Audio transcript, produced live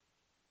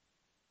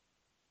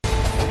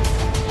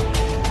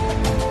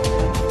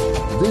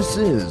This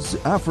is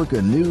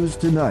Africa News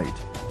Tonight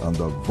on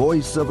the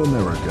Voice of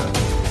America.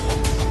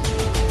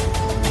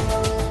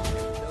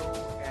 Hello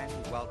and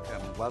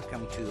welcome.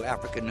 Welcome to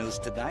Africa News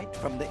Tonight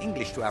from the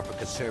English to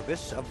Africa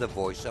service of the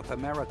Voice of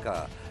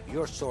America,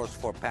 your source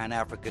for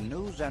Pan-African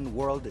news and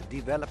world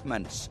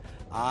developments.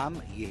 I'm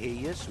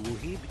Yeheyes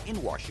Wuhib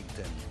in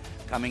Washington.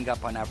 Coming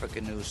up on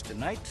Africa News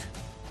Tonight.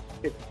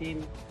 It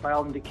seems by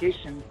all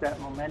indications that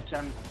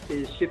momentum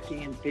is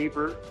shifting in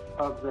favor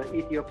of the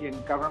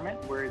Ethiopian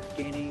government, where it's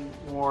gaining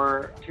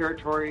more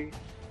territory.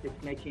 It's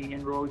making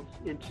inroads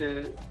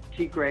into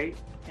Tigray,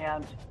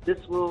 and this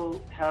will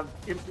have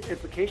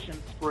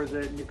implications for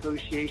the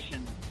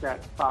negotiations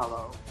that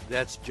follow.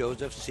 That's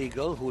Joseph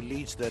Siegel, who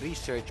leads the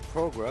research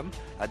program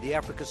at the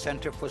Africa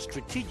Center for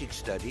Strategic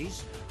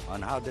Studies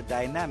on how the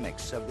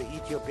dynamics of the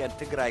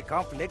Ethiopian-Tigray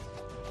conflict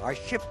are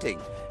shifting.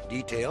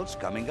 Details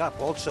coming up.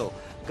 Also,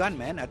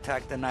 gunmen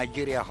attacked a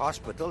Nigeria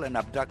hospital and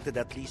abducted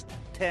at least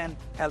 10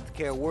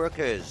 healthcare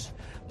workers.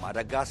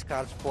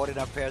 Madagascar's foreign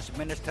affairs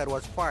minister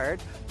was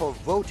fired for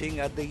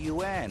voting at the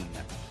UN.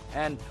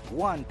 And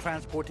one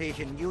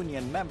transportation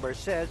union member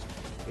says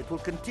it will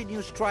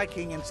continue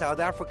striking in South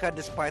Africa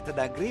despite an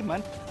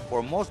agreement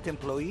for most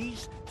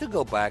employees to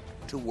go back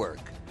to work.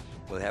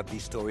 We'll have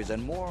these stories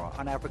and more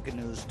on Africa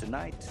News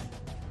Tonight.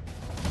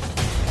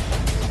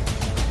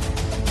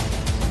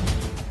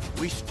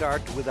 We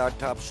start with our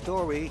top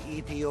story.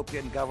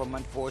 Ethiopian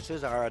government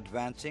forces are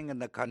advancing in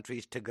the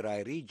country's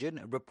Tigray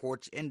region.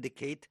 Reports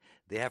indicate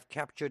they have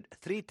captured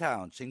 3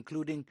 towns,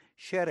 including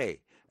Shere,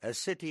 a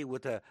city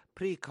with a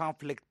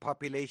pre-conflict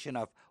population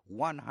of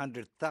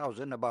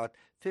 100,000, about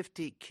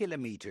 50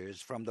 kilometers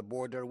from the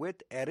border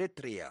with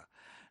Eritrea.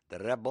 The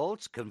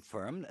rebels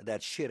confirmed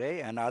that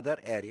Shire and other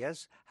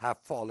areas have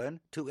fallen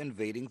to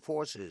invading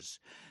forces.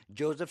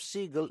 Joseph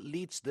Siegel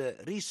leads the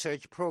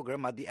research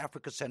program at the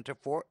Africa Center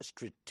for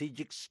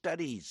Strategic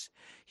Studies.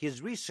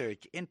 His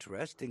research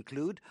interests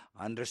include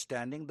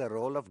understanding the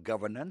role of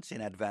governance in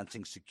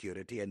advancing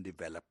security and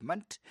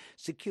development,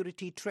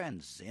 security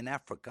trends in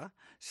Africa,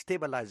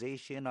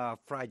 stabilization of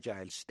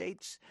fragile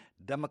states,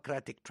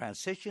 democratic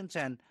transitions,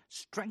 and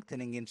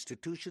strengthening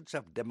institutions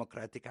of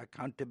democratic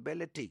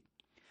accountability.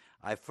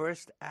 I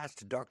first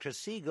asked Dr.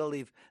 Siegel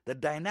if the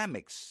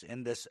dynamics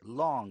in this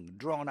long,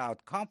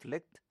 drawn-out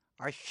conflict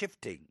are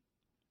shifting.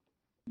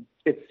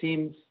 It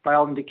seems by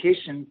all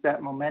indications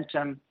that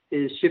momentum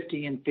is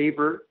shifting in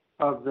favor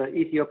of the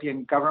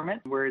Ethiopian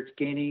government, where it's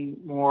gaining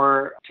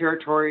more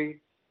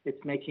territory.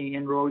 It's making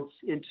inroads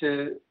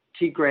into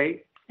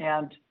Tigray,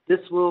 and this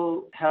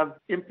will have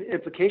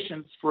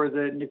implications for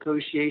the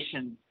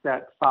negotiations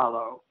that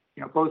follow.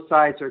 Both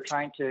sides are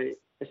trying to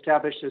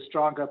establish as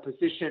strong a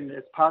position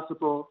as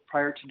possible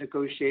prior to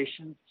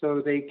negotiations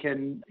so they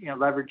can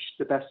leverage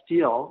the best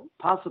deal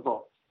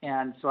possible.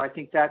 And so I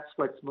think that's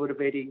what's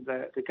motivating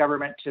the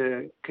government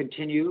to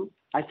continue.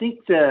 I think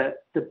the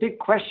big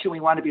question we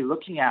want to be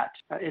looking at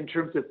in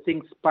terms of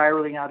things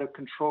spiraling out of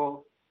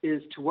control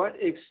is to what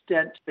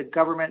extent the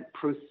government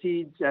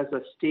proceeds as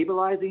a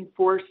stabilizing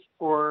force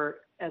or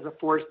as a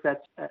force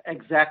that's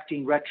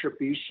exacting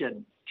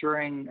retribution.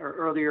 During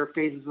earlier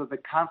phases of the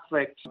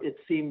conflict, it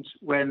seemed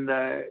when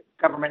the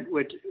government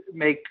would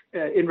make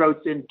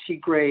inroads in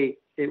Tigray,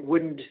 it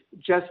wouldn't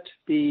just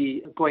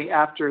be going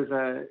after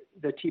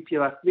the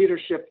TPLF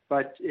leadership,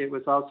 but it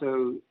was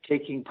also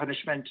taking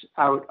punishment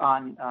out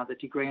on the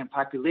Tigrayan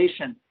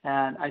population.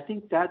 And I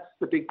think that's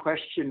the big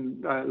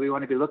question we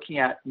want to be looking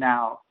at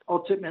now.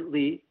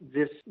 Ultimately,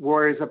 this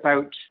war is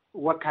about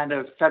what kind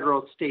of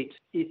federal state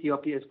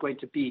Ethiopia is going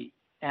to be.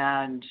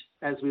 And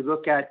as we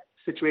look at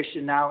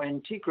situation now in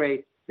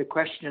Tigray, the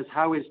question is,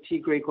 how is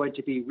Tigray going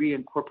to be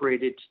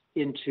reincorporated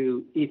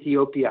into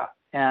Ethiopia?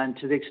 And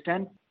to the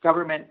extent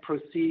government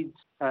proceeds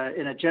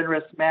in a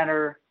generous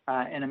manner,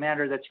 in a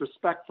manner that's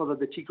respectful of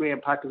the Tigrayan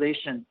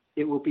population,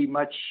 it will be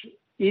much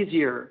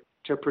easier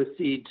to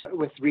proceed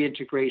with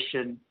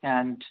reintegration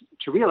and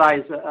to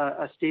realize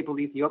a stable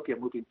Ethiopia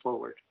moving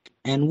forward.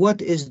 And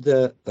what is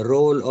the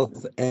role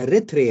of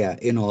Eritrea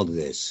in all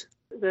this?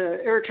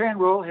 The Eritrean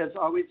role has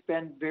always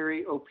been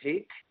very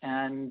opaque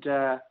and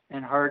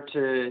hard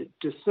to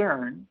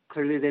discern.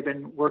 Clearly, they've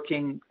been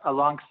working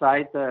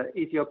alongside the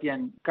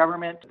Ethiopian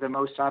government. The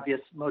most obvious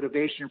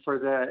motivation for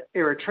the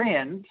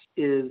Eritreans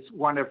is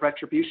one of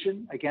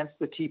retribution against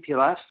the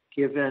TPLF,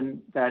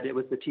 given that it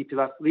was the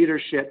TPLF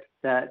leadership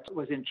that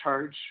was in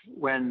charge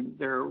when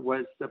there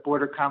was the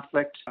border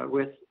conflict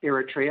with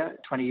Eritrea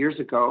 20 years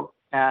ago.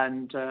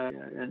 And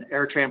an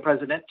Eritrean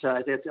president,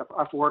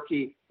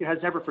 Afwerki, has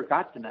never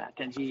forgotten that,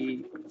 and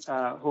he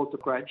holds a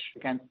grudge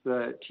against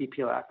the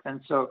TPLF.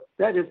 And so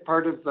that is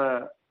part of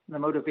the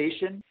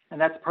motivation. And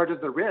that's part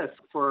of the risk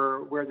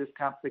for where this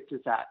conflict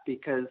is at,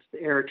 because the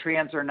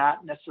Eritreans are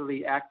not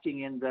necessarily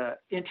acting in the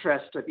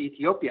interest of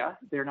Ethiopia.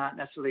 They're not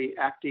necessarily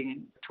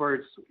acting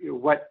towards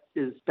what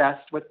is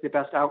best, what's the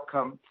best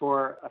outcome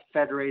for a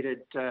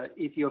federated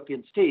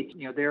Ethiopian state.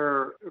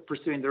 They're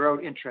pursuing their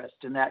own interest,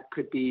 and that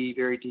could be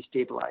very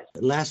destabilized.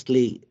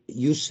 Lastly,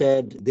 you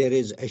said there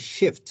is a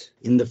shift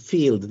in the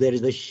field. There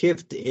is a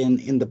shift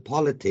in the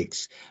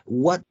politics.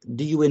 What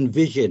do you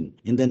envision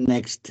in the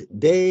next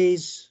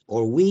days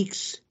or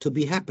weeks to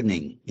be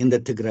happening in the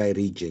Tigray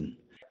region?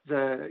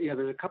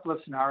 There's a couple of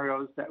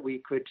scenarios that we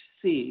could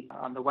see.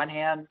 On the one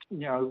hand,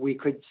 we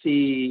could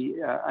see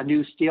a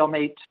new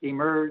stalemate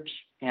emerge,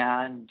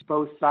 and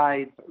both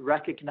sides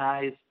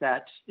recognize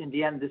that in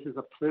the end, this is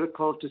a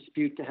political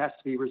dispute that has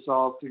to be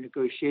resolved through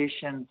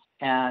negotiations,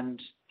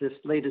 and this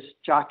latest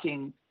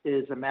jockeying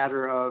is a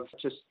matter of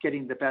just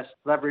getting the best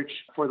leverage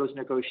for those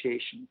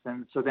negotiations.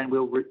 And so then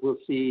we'll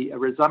see a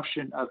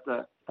resumption of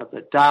the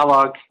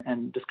dialogue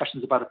and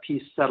discussions about a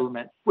peace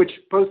settlement, which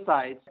both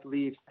sides, I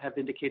believe, have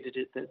indicated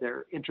that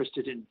they're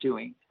interested in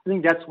doing. I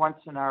think that's one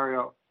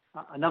scenario.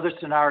 Another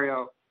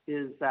scenario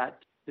is that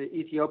the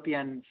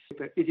Ethiopian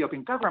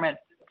government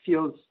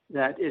feels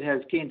that it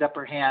has gained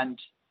upper hand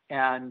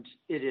and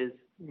it is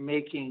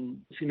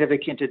making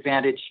significant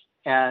advantage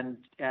and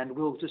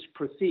will just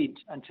proceed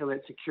until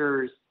it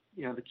secures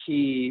the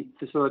key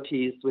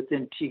facilities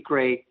within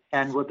Tigray,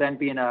 and will then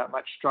be in a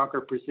much stronger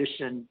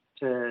position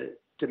to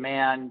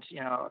demand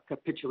a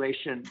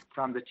capitulation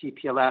from the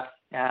TPLF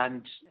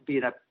and be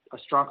in a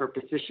stronger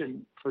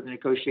position for the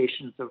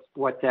negotiations of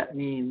what that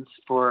means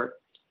for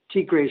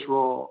Tigray's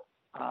role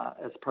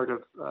as part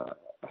of a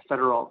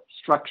federal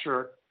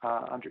structure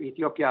under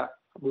Ethiopia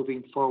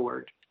moving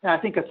forward. And I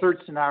think a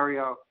third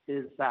scenario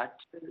is that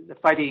the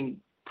fighting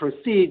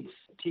proceeds,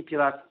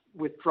 TPLF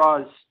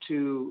withdraws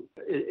to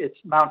its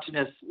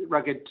mountainous,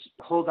 rugged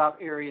holdout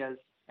areas,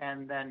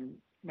 and then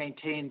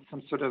maintains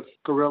some sort of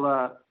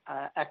guerrilla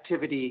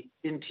activity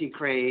in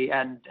Tigray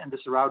and the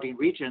surrounding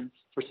regions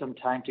for some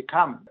time to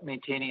come,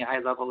 maintaining a high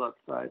level of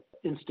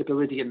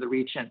instability in the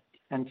region.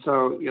 And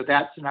so,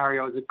 that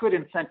scenario is a good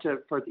incentive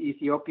for the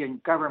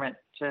Ethiopian government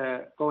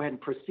to go ahead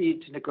and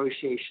proceed to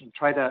negotiation,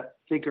 try to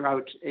figure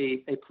out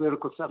a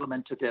political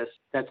settlement to this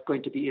that's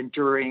going to be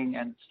enduring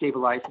and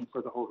stabilizing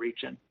for the whole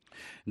region.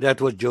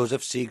 That was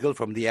Joseph Siegel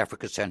from the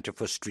Africa Center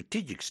for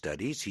Strategic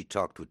Studies. He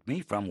talked with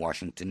me from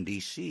Washington,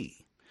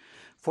 D.C.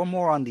 For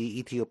more on the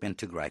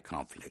Ethiopian-Tigray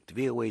conflict,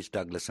 VOA's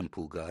Douglas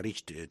Mpuga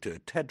reached to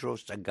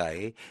Tedros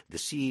Agaye, the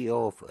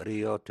CEO of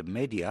Riot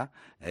Media,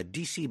 a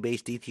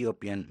DC-based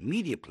Ethiopian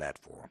media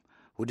platform,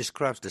 who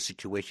describes the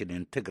situation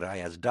in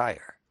Tigray as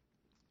dire.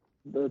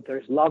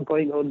 There's a lot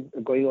going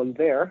on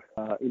there.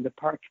 In the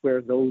part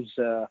where those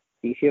the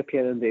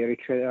Ethiopian and the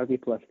Eritrean army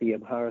plus the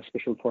Amhara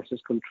special forces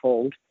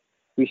controlled,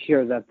 we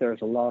hear that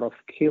there's a lot of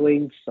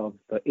killings of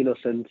the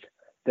innocent.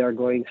 They're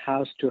going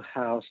house to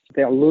house.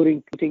 They're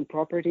looting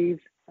properties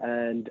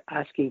and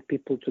asking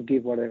people to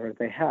give whatever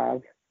they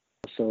have.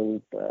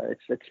 So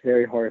it's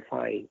very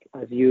horrifying.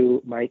 As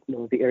you might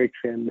know, the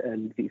Eritrean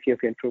and the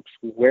Ethiopian troops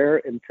were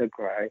in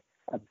Tigray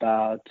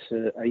about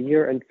a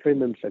year and 3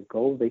 months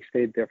ago. They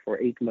stayed there for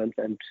 8 months,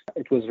 and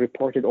it was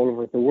reported all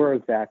over the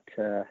world that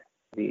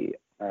the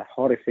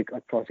horrific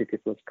atrocities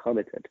was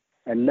committed.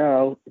 And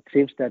now it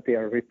seems that they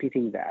are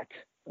repeating that.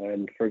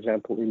 And for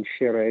example, in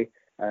Shire,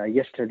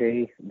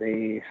 yesterday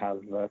they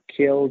have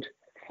killed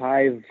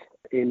 5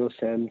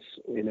 innocents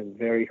in a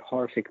very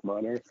horrific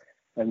manner,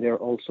 and they're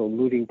also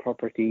looting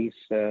properties.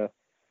 They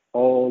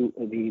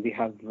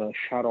have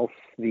shut off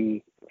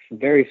the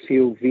very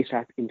few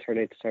VSAT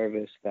internet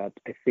service that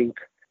I think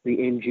the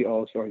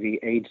NGOs or the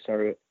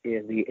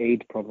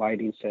aid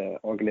providing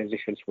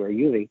organizations were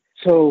using.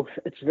 So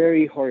it's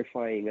very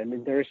horrifying. I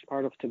mean, there is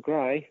part of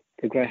Tigray.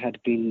 Tigray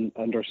had been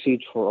under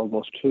siege for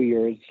almost 2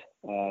 years,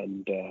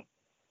 and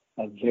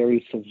a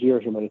very severe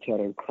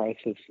humanitarian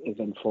crisis is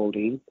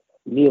unfolding.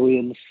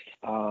 Millions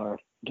are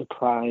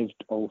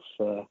deprived of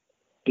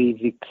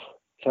basic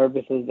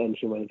services and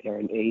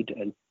humanitarian aid,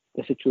 and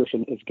the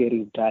situation is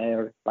getting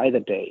dire by the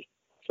day.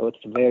 So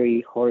it's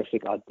very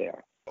horrific out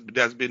there.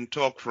 There's been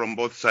talk from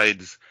both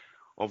sides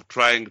of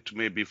trying to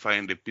maybe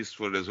find a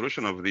peaceful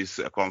resolution of this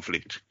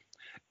conflict.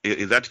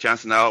 Is that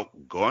chance now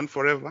gone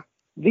forever?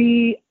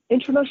 The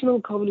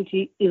international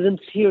community isn't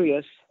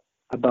serious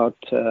about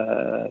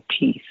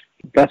peace.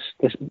 That's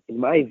in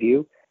my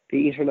view.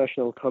 The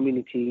international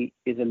community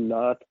is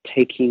not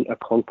taking a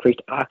concrete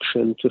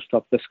action to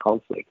stop this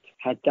conflict.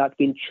 Had that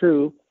been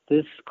true,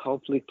 this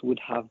conflict would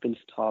have been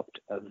stopped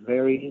a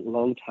very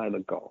long time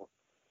ago.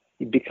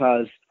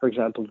 Because, for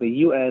example, the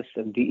US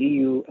and the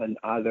EU and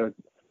other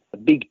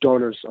big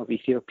donors of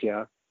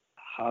Ethiopia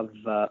have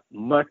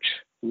much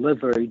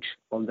leverage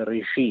on the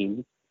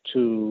regime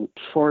to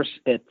force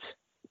it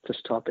to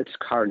stop its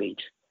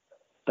carnage.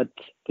 But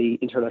the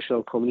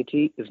international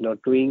community is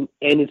not doing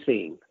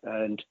anything.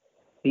 And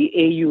the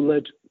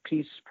AU-led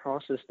peace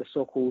process, the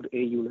so-called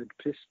AU-led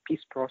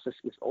peace process,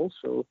 is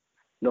also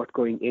not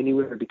going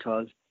anywhere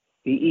because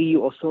the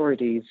EU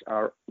authorities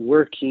are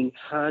working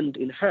hand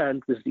in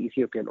hand with the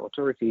Ethiopian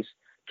authorities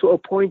to a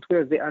point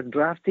where they are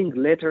drafting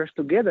letters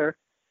together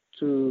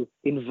to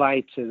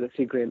invite the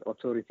Tigrayan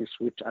authorities,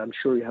 which I'm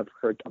sure you have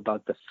heard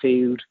about the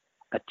failed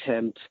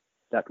attempt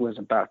that was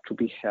about to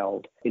be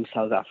held in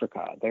South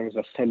Africa. There is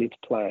a Senate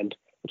planned.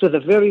 It was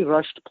a very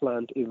rushed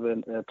plan.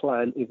 Even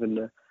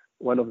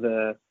one of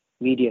the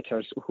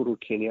mediators, Uhuru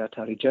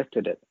Kenyatta,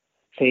 rejected it,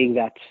 saying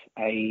that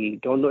I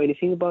don't know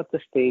anything about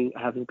this thing.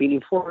 I haven't been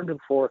informed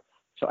before,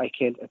 so I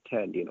can't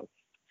attend.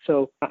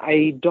 So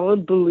I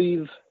don't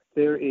believe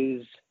there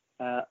is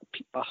a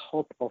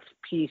hope of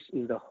peace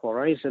in the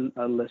horizon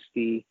unless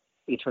the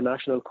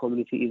international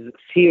community is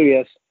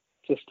serious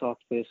to stop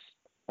this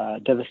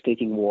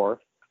devastating war.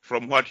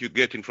 From what you're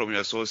getting from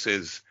your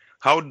sources,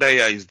 how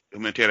dire is the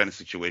humanitarian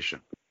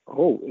situation?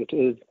 Oh, it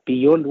is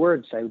beyond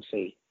words, I would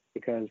say,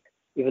 because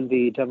even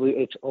the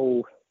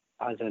WHO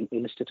as an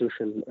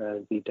institution,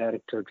 the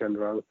Director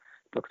General,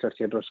 Dr.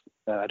 Tedros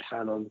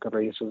Adhanom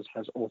Ghebreyesus,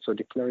 has also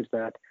declared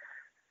that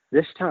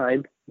this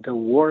time the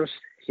worst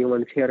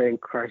humanitarian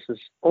crisis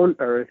on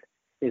earth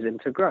is in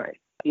Tigray.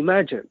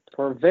 Imagine,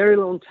 for a very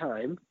long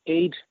time,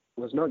 aid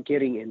was not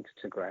getting into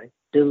Tigray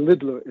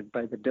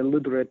by the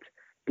deliberate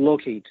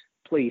blockade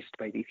placed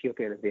by the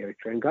Ethiopian and the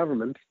Eritrean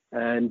government.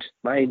 And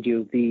mind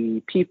you,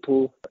 the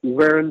people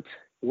weren't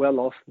well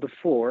off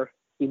before,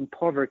 in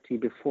poverty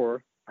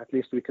before. At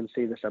least we can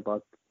say this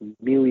about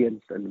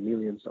millions and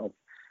millions of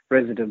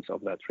residents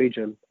of that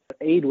region.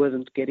 Aid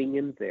wasn't getting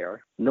in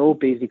there. No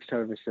basic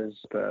services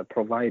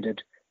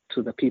provided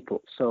to the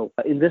people. So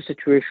in this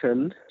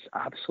situation, it's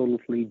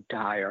absolutely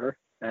dire,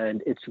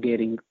 and it's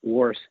getting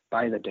worse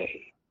by the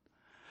day.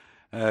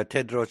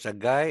 Tedros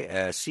Agai,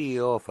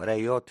 CEO of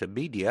Rayot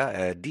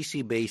Media, a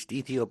DC-based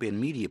Ethiopian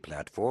media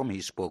platform.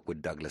 He spoke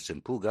with Douglas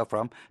Mpuga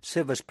from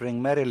Silver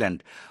Spring,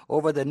 Maryland.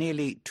 Over the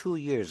nearly 2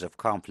 years of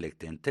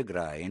conflict in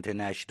Tigray,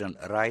 international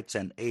rights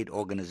and aid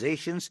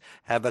organizations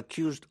have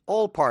accused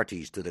all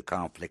parties to the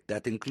conflict.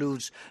 That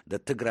includes the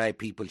Tigray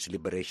People's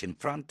Liberation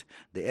Front,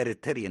 the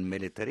Eritrean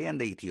military,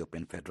 and the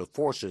Ethiopian Federal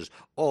Forces.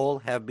 All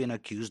have been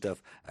accused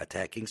of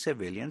attacking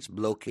civilians,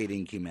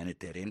 blockading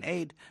humanitarian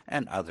aid,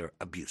 and other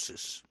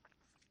abuses.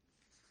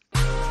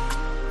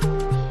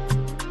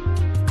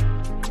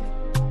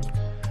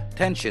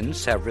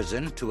 Tensions have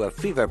risen to a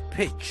fever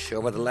pitch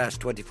over the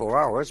last 24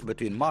 hours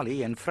between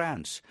Mali and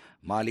France.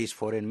 Mali's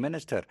foreign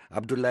minister,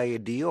 Abdoulaye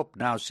Diop,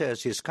 now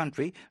says his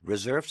country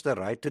reserves the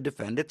right to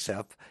defend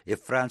itself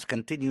if France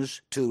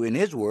continues to, in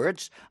his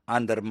words,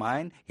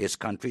 undermine his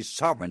country's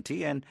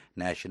sovereignty and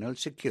national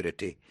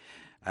security.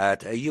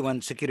 At a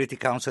UN Security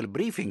Council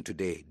briefing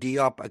today,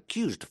 Diop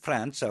accused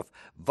France of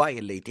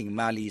violating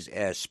Mali's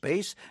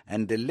airspace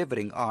and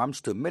delivering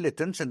arms to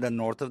militants in the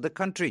north of the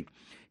country.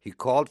 He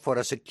called for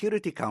a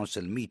Security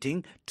Council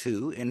meeting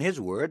to, in his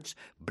words,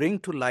 bring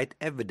to light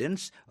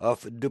evidence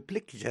of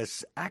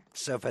duplicitous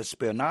acts of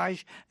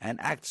espionage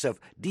and acts of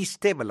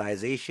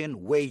destabilization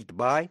waged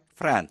by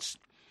France.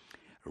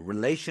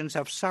 Relations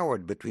have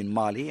soured between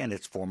Mali and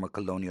its former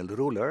colonial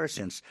ruler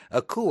since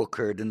a coup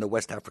occurred in the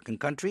West African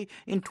country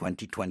in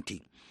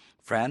 2020.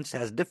 France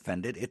has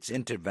defended its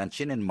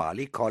intervention in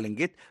Mali, calling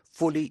it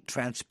fully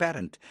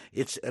transparent.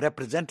 Its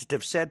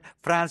representative said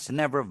France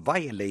never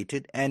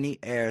violated any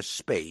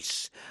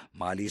airspace.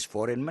 Mali's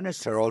foreign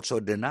minister also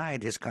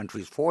denied his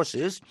country's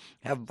forces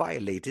have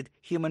violated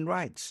human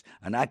rights,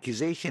 an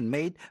accusation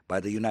made by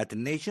the United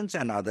Nations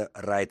and other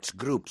rights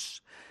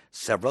groups.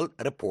 Several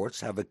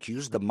reports have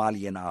accused the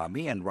Malian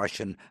army and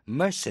Russian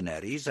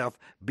mercenaries of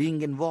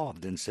being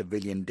involved in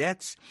civilian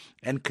deaths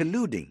and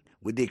colluding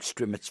with the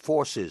extremist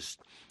forces.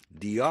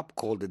 Diop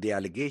called the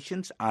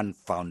allegations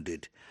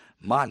unfounded.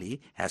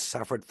 Mali has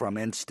suffered from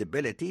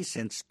instability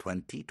since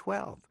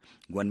 2012,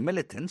 when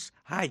militants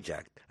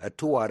hijacked a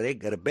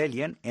Tuareg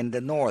rebellion in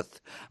the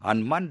north.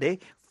 On Monday,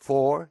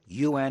 4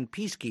 UN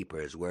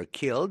peacekeepers were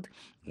killed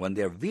when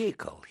their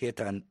vehicle hit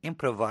an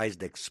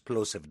improvised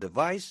explosive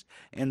device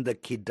in the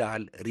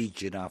Kidal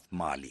region of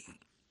Mali.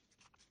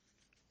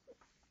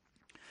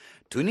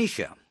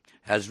 Tunisia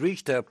has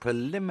reached a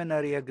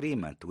preliminary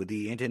agreement with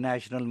the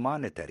International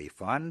Monetary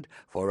Fund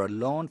for a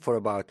loan for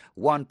about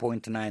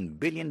 $1.9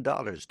 billion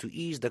to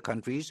ease the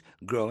country's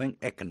growing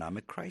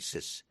economic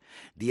crisis.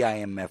 The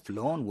IMF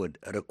loan would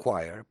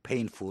require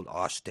painful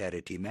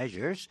austerity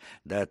measures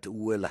that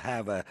will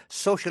have a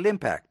social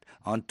impact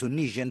on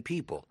Tunisian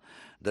people.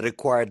 The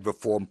required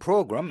reform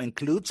program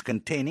includes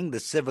containing the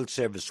civil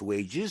service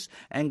wages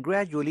and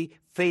gradually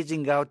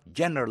phasing out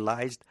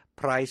generalized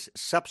price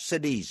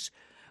subsidies.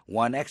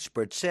 One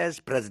expert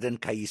says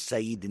President Kais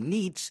Saied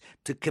needs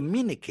to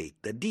communicate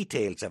the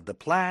details of the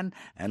plan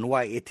and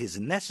why it is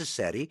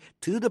necessary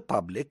to the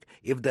public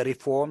if the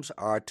reforms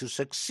are to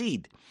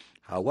succeed.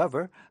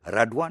 However,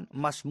 Radwan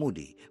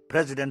Masmoudi,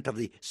 president of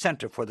the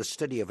Center for the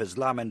Study of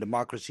Islam and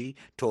Democracy,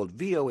 told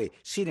VOA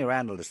senior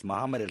analyst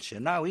Mohammed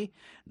El-Shenawi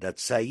that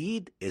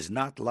Saied is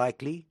not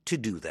likely to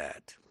do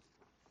that.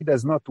 He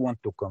does not want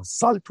to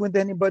consult with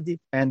anybody,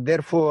 and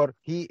therefore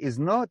he is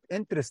not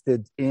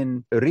interested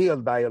in real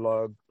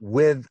dialogue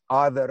with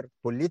other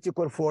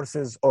political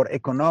forces or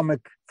economic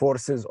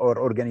forces or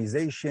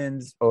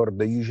organizations or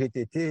the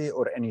UGTT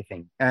or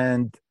anything.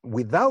 And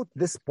without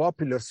this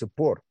popular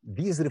support,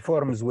 these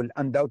reforms will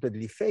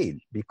undoubtedly fail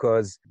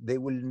because they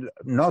will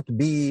not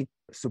be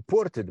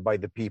supported by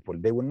the people.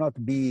 They will not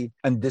be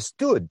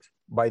understood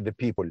by the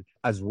people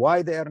as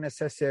why they are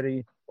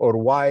necessary or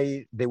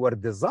why they were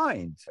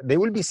designed. They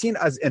will be seen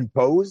as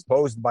imposed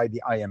by the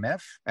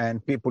IMF,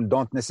 and people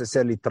don't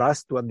necessarily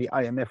trust what the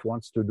IMF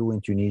wants to do in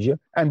Tunisia.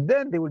 And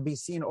then they will be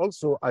seen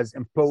also as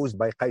imposed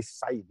by Qais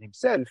Said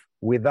himself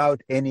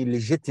without any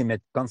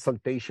legitimate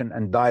consultation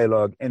and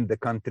dialogue in the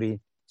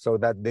country, so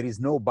that there is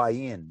no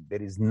buy-in,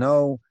 there is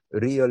no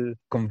real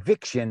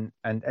conviction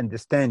and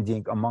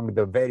understanding among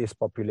the various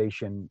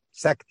population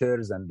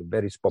sectors and the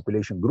various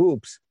population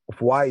groups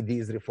of why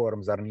these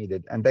reforms are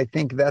needed. And I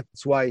think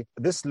that's why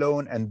this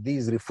loan and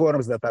these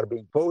reforms that are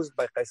being posed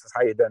by Qais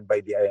Said and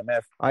by the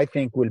IMF, I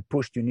think will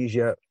push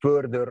Tunisia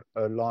further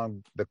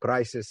along the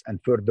crisis and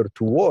further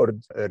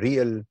towards a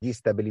real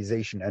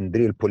destabilization and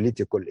real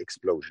political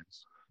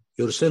explosions.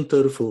 Your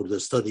Center for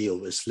the Study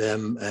of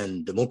Islam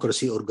and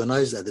Democracy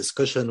organized a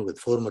discussion with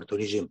former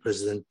Tunisian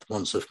President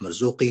Monsef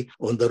Marzouki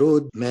on the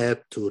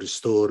roadmap to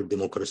restore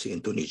democracy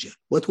in Tunisia.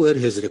 What were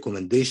his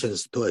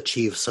recommendations to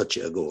achieve such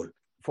a goal?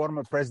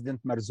 Former President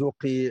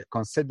Marzouki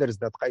considers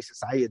that Qais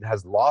Said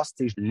has lost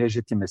his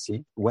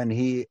legitimacy when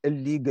he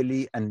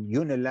illegally and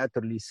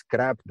unilaterally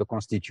scrapped the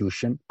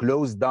constitution,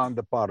 closed down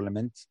the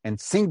parliament,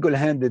 and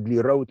single-handedly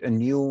wrote a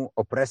new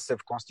oppressive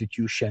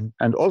constitution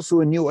and also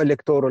a new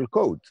electoral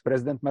code.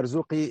 President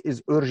Marzouki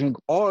is urging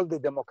all the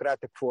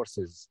democratic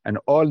forces and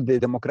all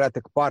the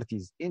democratic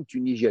parties in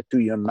Tunisia to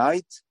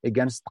unite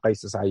against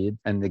Qais Said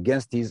and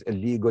against his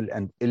illegal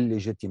and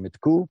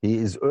illegitimate coup. He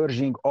is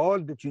urging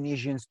all the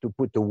Tunisians to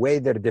put away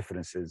their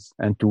differences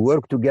and to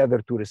work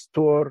together to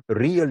restore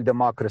real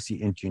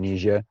democracy in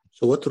Tunisia.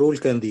 So what role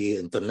can the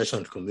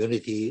international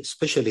community,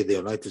 especially the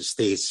United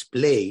States,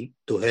 play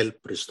to help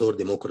restore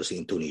democracy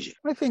in Tunisia?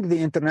 I think the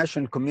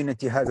international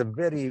community has a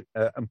very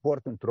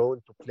important role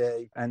to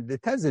play, and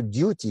it has a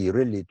duty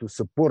really to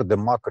support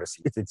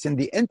democracy. It's in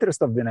the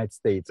interest of the United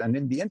States and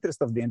in the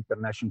interest of the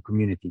international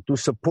community to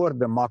support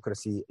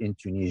democracy in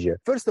Tunisia.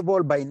 First of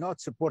all, by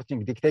not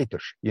supporting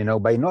dictatorship,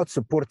 by not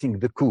supporting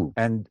the coup,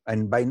 and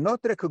by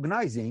not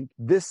recognizing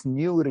this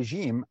new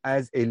regime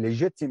as a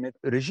legitimate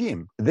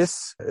regime.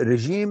 This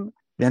regime,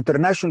 the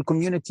international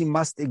community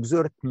must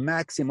exert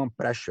maximum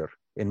pressure,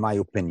 in my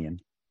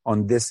opinion,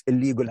 on this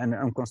illegal and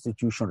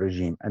unconstitutional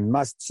regime and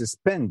must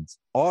suspend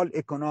all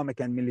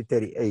economic and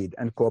military aid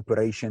and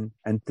cooperation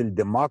until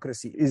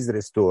democracy is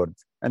restored.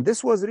 And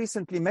this was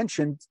recently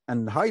mentioned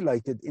and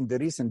highlighted in the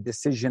recent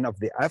decision of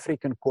the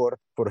African Court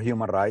for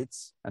Human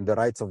Rights and the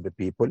Rights of the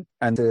People.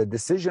 And the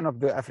decision of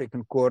the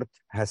African Court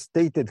has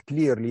stated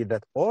clearly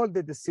that all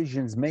the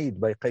decisions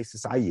made by Qais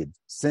Said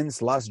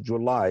since last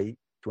July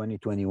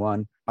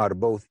 2021 are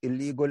both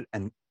illegal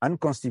and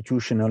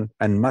unconstitutional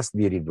and must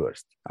be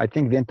reversed. I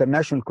think the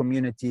international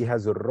community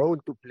has a role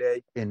to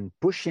play in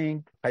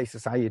pushing Qais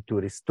Said to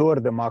restore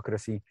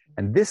democracy,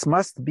 and this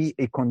must be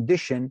a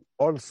condition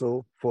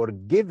also for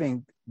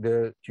giving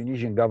the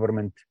Tunisian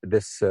government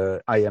this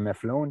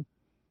IMF loan.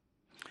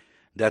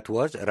 That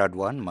was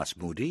Radwan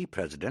Masmoudi,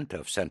 president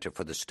of Center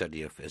for the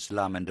Study of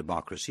Islam and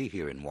Democracy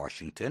here in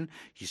Washington.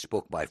 He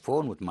spoke by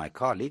phone with my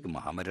colleague,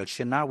 Mohammed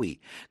Al-Shinawi.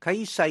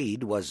 Qais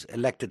Said was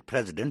elected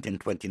president in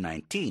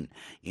 2019.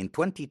 In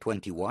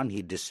 2021,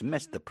 he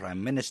dismissed the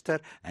prime minister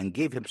and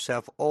gave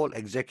himself all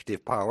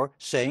executive power,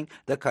 saying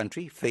the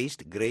country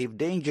faced grave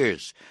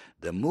dangers.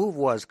 The move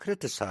was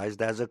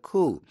criticized as a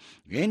coup.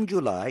 In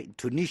July,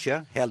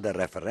 Tunisia held a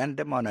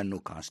referendum on a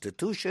new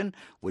constitution,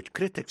 which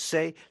critics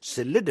say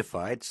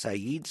solidified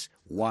Said's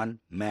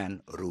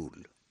one-man rule.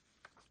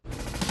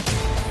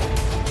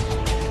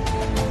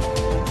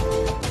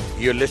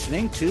 You're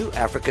listening to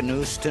Africa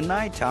News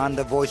Tonight on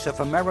the Voice of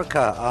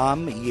America.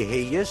 I'm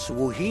Yeheyes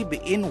Wuhib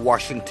in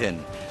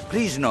Washington.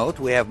 Please note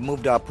we have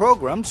moved our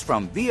programs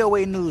from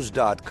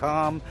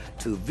voanews.com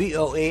to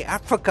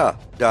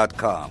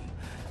voaafrica.com.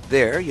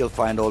 There you'll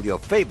find all your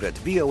favorite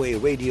VOA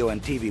radio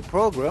and TV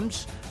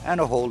programs and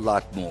a whole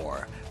lot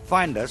more.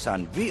 Find us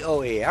on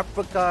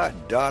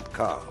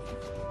voaafrica.com.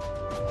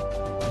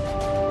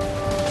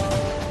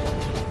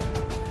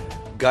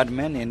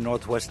 Gunmen in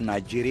northwest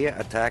Nigeria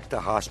attacked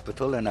a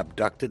hospital and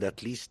abducted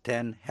at least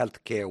 10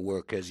 healthcare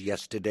workers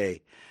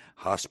yesterday.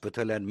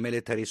 Hospital and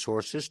military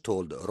sources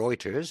told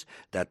Reuters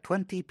that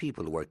 20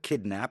 people were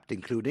kidnapped,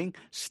 including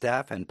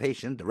staff and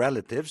patient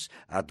relatives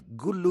at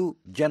Gulu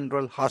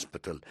General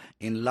Hospital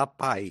in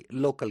Lapai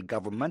local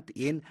government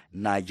in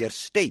Niger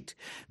State.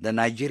 The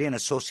Nigerian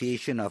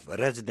Association of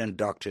Resident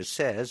Doctors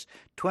says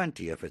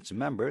 20 of its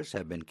members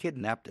have been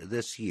kidnapped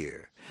this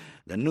year.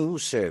 The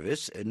news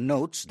service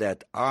notes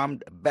that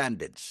armed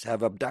bandits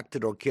have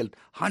abducted or killed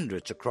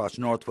hundreds across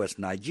northwest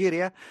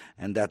Nigeria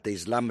and that the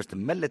Islamist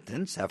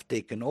militants have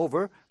taken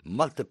over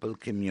multiple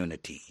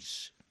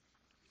communities.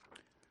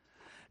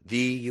 The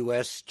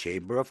U.S.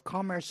 Chamber of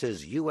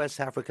Commerce's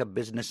U.S.-Africa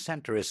Business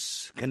Center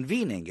is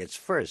convening its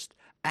first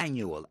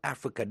annual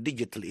Africa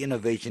Digital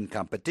Innovation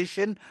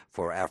Competition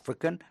for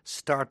African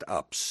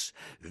startups.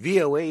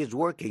 VOA is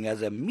working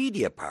as a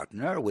media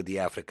partner with the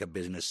Africa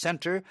Business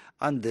Center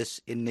on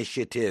this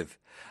initiative.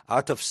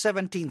 Out of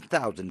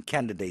 17,000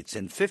 candidates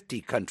in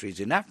 50 countries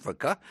in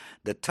Africa,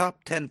 the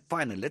top 10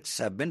 finalists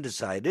have been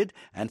decided,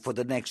 and for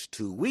the next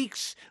 2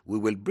 weeks, we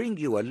will bring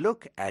you a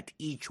look at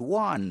each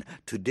one.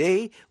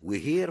 Today, we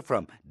hear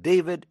from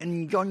David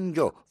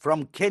Njonjo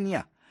from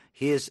Kenya.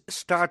 His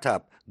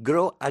startup,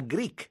 Grow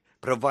Agric,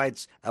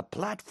 provides a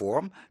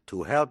platform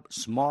to help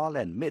small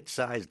and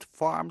mid-sized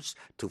farms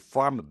to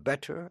farm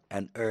better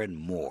and earn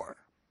more.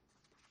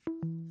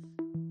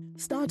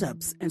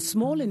 Startups and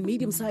small and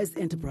medium-sized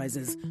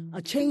enterprises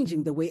are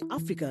changing the way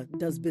Africa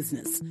does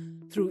business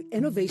through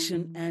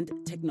innovation and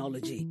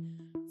technology.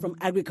 From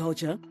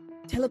agriculture,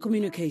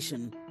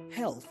 telecommunication,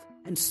 health,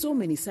 and so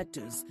many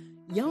sectors,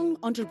 young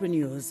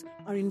entrepreneurs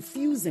are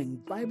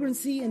infusing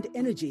vibrancy and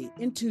energy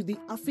into the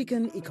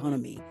African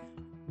economy.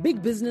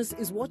 Big business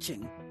is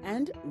watching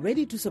and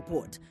ready to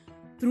support.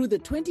 Through the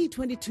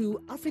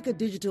 2022 Africa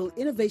Digital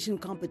Innovation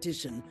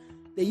Competition,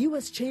 the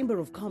U.S. Chamber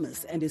of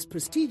Commerce and its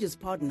prestigious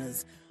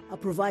partners are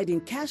providing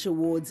cash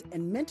awards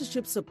and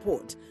mentorship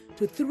support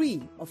to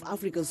 3 of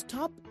Africa's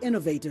top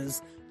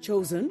innovators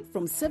chosen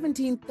from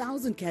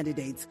 17,000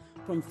 candidates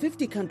from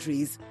 50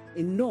 countries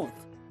in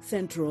North,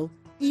 Central,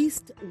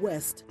 East,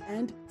 West,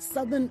 and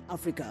Southern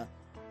Africa.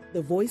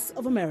 The Voice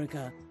of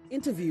America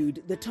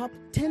interviewed the top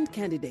 10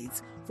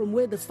 candidates from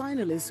where the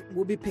finalists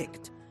will be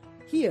picked.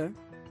 Here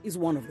is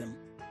one of them.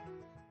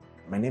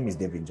 My name is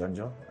David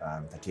Njonjo.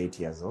 I'm 38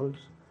 years old.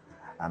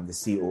 I'm the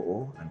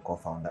COO and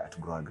co-founder at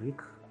Grow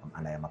Agric,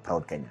 and I am a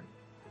proud Kenyan.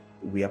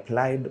 We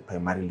applied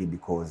primarily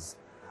because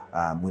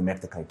we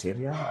met the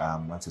criteria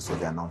once we saw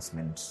the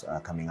announcement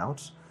coming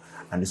out,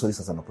 and we saw this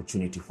as an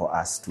opportunity for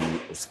us to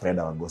spread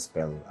our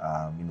gospel,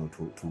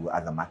 to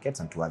other markets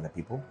and to other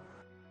people,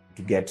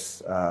 to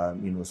get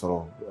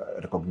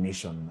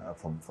recognition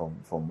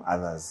from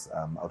others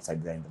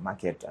outside there in the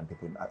market and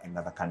people in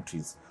other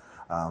countries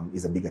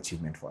is a big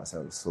achievement for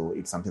ourselves. So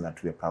it's something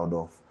that we're proud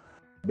of.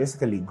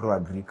 Basically, Grow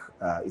Agric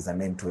is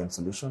an end-to-end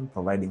solution,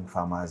 providing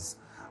farmers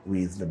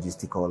with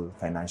logistical,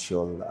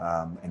 financial,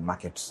 and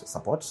market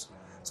support.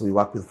 So we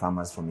work with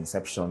farmers from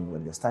inception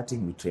when they're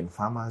starting. We train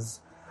farmers.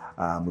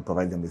 We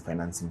provide them with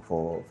financing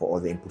for all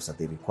the inputs that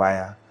they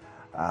require.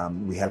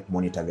 We help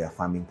monitor their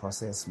farming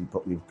process.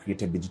 We've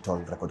created digital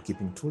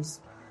record-keeping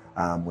tools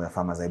where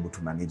farmers are able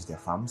to manage their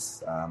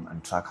farms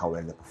and track how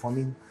well they're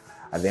performing.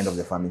 At the end of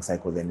the farming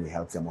cycle, then we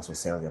help them also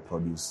sell their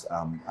produce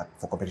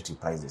for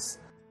competitive prices.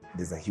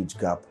 There's a huge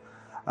gap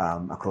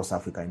across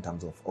Africa in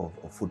terms of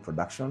food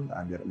production,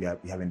 and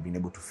we haven't been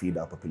able to feed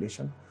our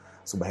population.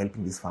 So by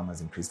helping these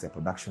farmers increase their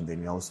production,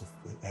 then we're also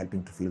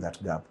helping to fill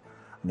that gap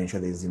and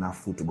ensure there is enough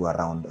food to go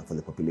around for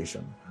the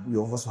population. We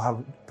also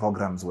have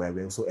programs where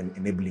we're also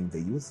enabling the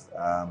youth,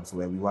 so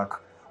where we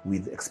work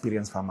with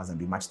experienced farmers and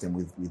we match them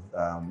with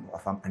a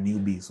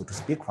newbie, so to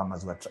speak,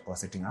 farmers who are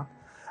setting up.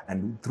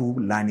 And through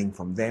learning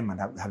from them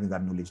and having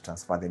that knowledge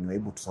transfer, then we're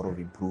able to sort of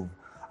improve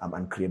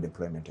and create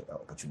employment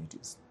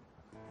opportunities.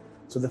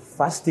 So the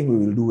first thing we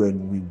will do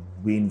when we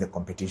win the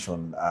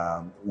competition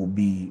will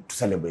be to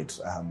celebrate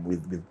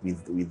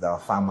with our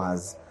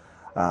farmers,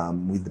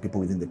 with the people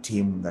within the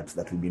team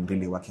that we've been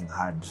really working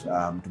hard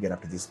to get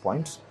up to this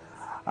point,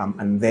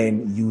 and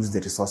then use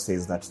the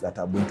resources that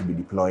are going to be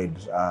deployed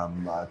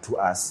to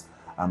us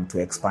to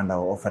expand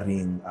our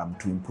offering,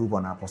 to improve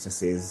on our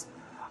processes,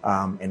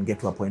 and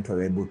get to a point where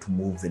we're able to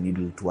move the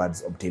needle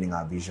towards obtaining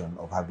our vision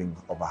of having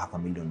over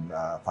 500,000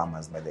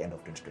 farmers by the end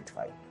of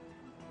 2025.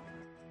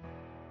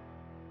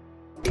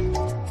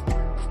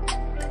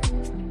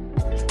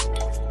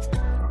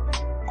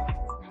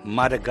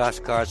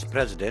 Madagascar's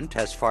president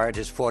has fired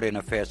his foreign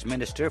affairs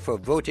minister for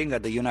voting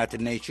at the United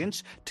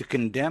Nations to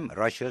condemn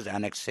Russia's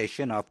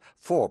annexation of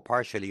 4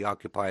 partially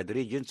occupied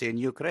regions in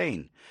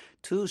Ukraine.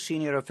 2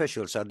 senior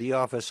officials at the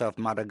office of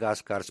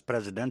Madagascar's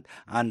president,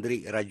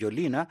 Andry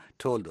Rajoelina,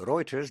 told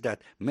Reuters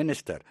that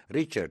Minister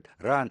Richard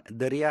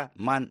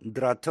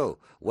Randriamandrato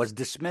was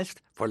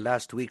dismissed for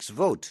last week's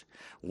vote.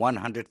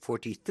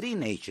 143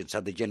 nations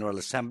at the General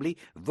Assembly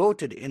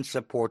voted in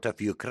support of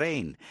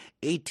Ukraine.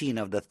 18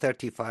 of the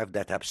 35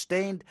 that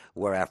abstained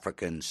were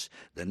Africans.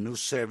 The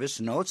news service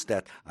notes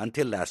that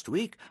until last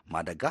week,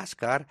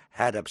 Madagascar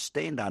had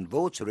abstained on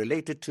votes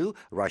related to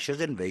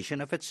Russia's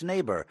invasion of its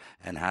neighbor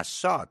and has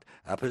sought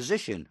a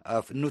position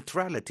of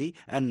neutrality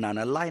and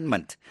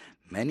non-alignment.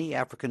 Many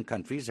African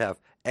countries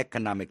have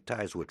economic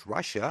ties with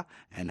Russia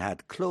and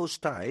had close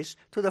ties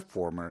to the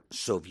former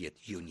Soviet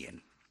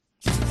Union.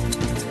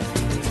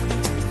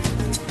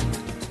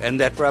 And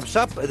that wraps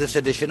up this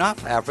edition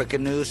of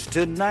African News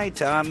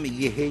Tonight. I'm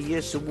Yehia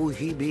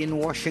Subuhibi in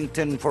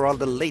Washington. For all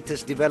the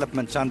latest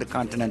developments on the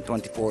continent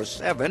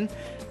 24/7,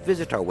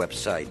 visit our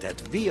website at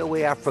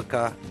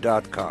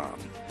voaafrica.com.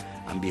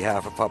 On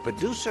behalf of our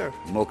producer,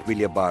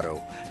 Mokbilia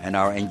Baro, and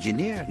our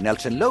engineer,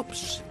 Nelson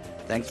Lopes,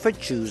 Thanks for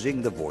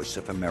choosing the Voice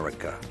of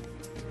America.